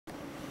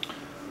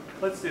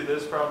let's do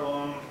this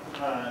problem.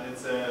 It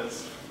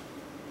says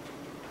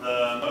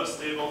the most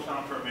stable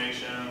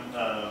conformation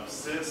of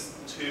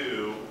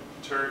cis-2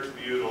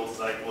 tert-butyl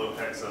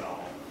cyclohexanol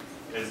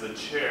is a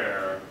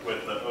chair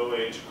with the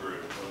OH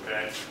group,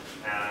 okay?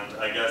 And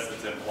I guess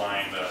it's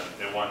implying that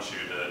it wants you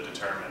to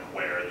determine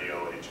where the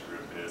OH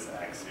group is,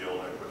 axial,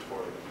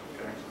 equatorial,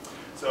 okay?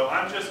 So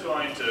I'm just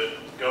going to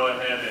go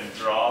ahead and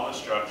draw the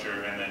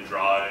structure and then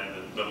draw it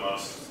in the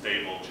most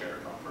stable chair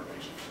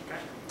conformation, okay?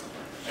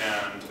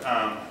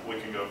 And we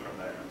can go from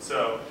there.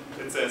 So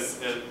it says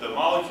the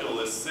molecule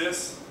is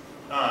cis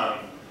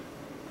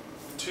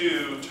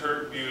 2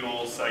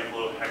 tert-butyl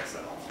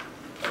cyclohexanol.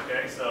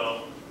 Okay,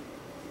 so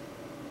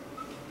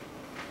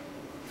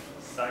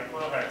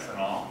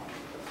cyclohexanol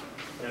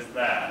is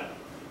that,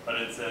 but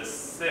it says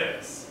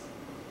cis.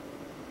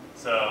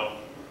 So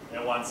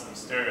it wants some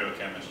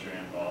stereochemistry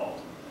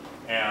involved.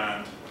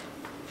 And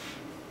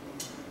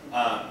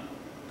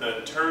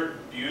the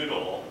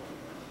tert-butyl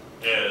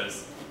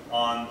is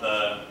on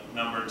the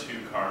number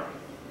 2 carbon.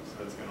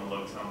 So it's going to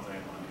look something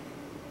like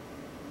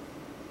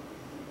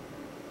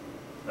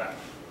that.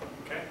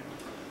 Okay?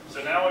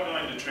 So now we're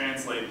going to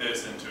translate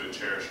this into a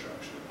chair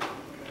structure.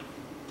 Okay.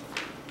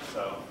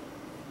 So,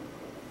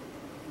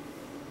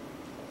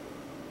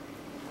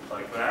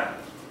 like that.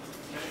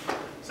 Okay.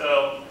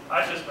 So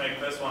I just make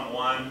this one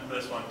 1,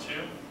 this one 2,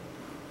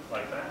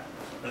 like that.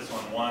 This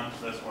one 1,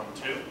 this one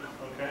 2.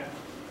 Okay?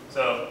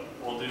 So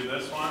we'll do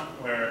this one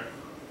where,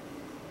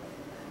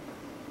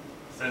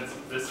 since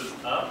this is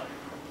up,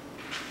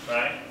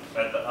 right?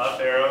 At the up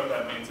arrow,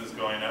 that means it's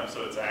going up,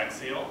 so it's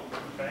axial.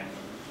 Okay?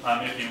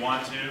 If you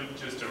want to,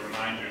 just to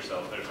remind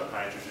yourself, there's a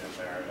hydrogen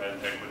there at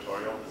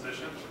equatorial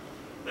position.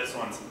 This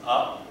one's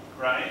up,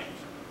 right?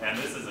 And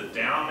this is a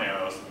down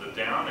arrow, so the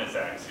down is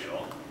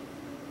axial.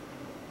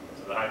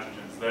 So the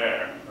hydrogen's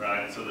there,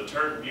 right? So the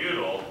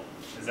tert-butyl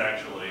is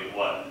actually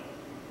what?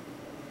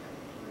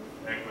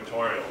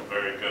 Equatorial.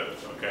 Very good.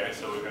 Okay,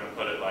 so we're going to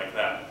put it like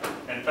that.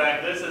 In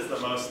fact, this is the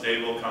most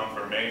stable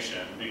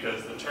conformation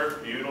because the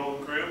tert-butyl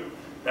group,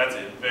 that's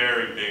a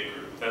very big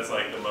group. That's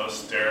like the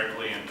most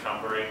sterically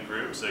encumbering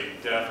group, so you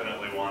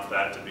definitely want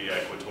that to be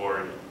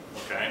equatorial.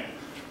 Okay?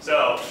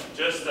 So,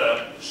 just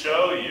to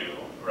show you,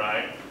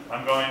 right,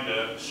 I'm going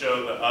to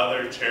show the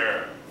other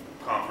chair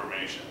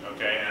conformation,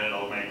 okay, and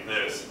it'll make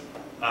this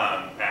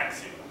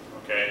axial,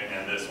 okay,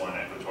 and this one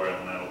equatorial,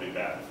 and that'll be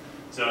bad.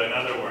 So in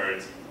other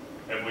words,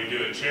 if we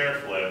do a chair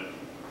flip,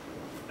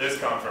 this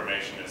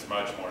conformation is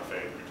much more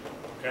favored,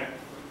 okay?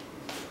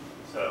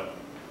 So,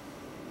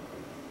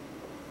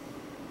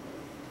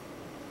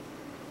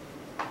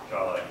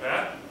 draw like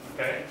that,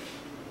 okay?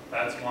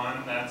 That's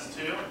 1, that's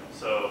 2,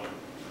 so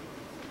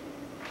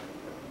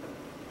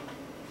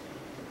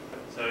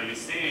you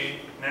see,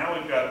 now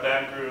we've got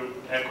that group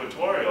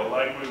equatorial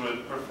like we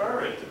would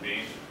prefer it to be,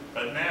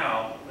 but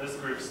now this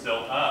group's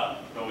still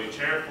up, but we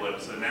chair flip,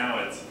 so now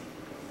it's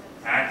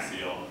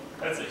axial.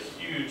 That's a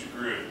huge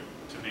group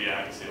to be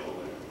axial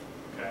with,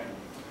 okay?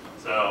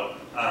 So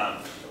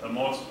the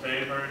most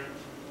favored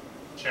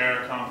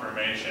chair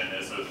conformation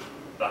is with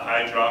the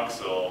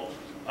hydroxyl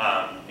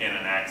in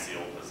an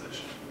axial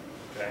position,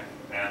 okay?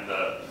 And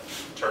the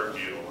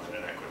tert-butyl in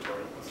an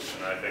equatorial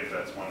position. I think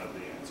that's one of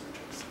the answer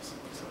choices.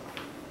 So,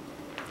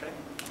 okay.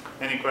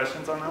 Any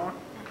questions on that one?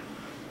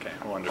 Okay,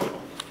 wonderful.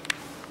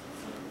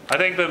 I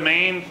think the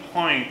main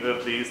point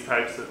of these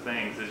types of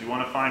things is you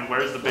want to find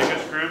where's the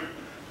biggest group,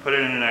 put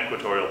it in an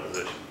equatorial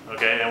position,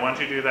 okay? And once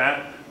you do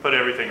that, put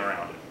everything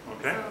around it,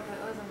 okay? So if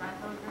it was a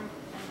methyl group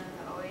and then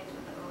the OH,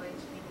 would the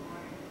OH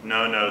be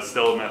more? No,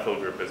 still a methyl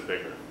group is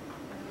bigger.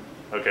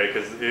 Okay,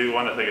 because you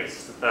want to think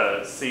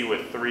it's C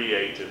with 3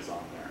 H's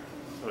on there.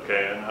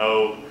 Okay, and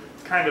O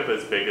is kind of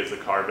as big as a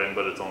carbon,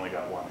 but it's only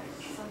got 1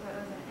 H. So if it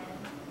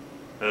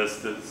was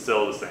an N? It's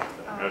still the same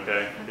thing,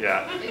 okay?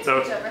 Yeah. It's So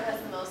whichever has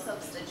the most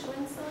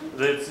substituents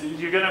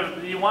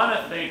on? you want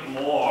to think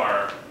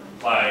more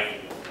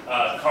like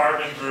a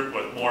carbon group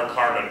with more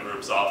carbon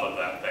groups off of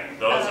that thing.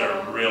 Those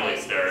are really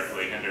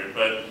sterically hindered.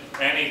 But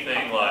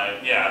anything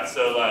like, yeah,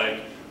 so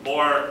like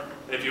more,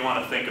 if you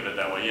want to think of it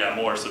that way, yeah,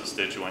 more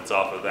substituents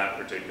off of that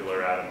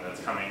particular atom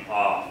that's coming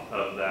off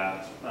of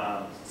that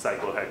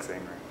cyclohexane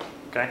ring.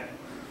 Okay?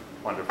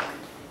 Wonderful.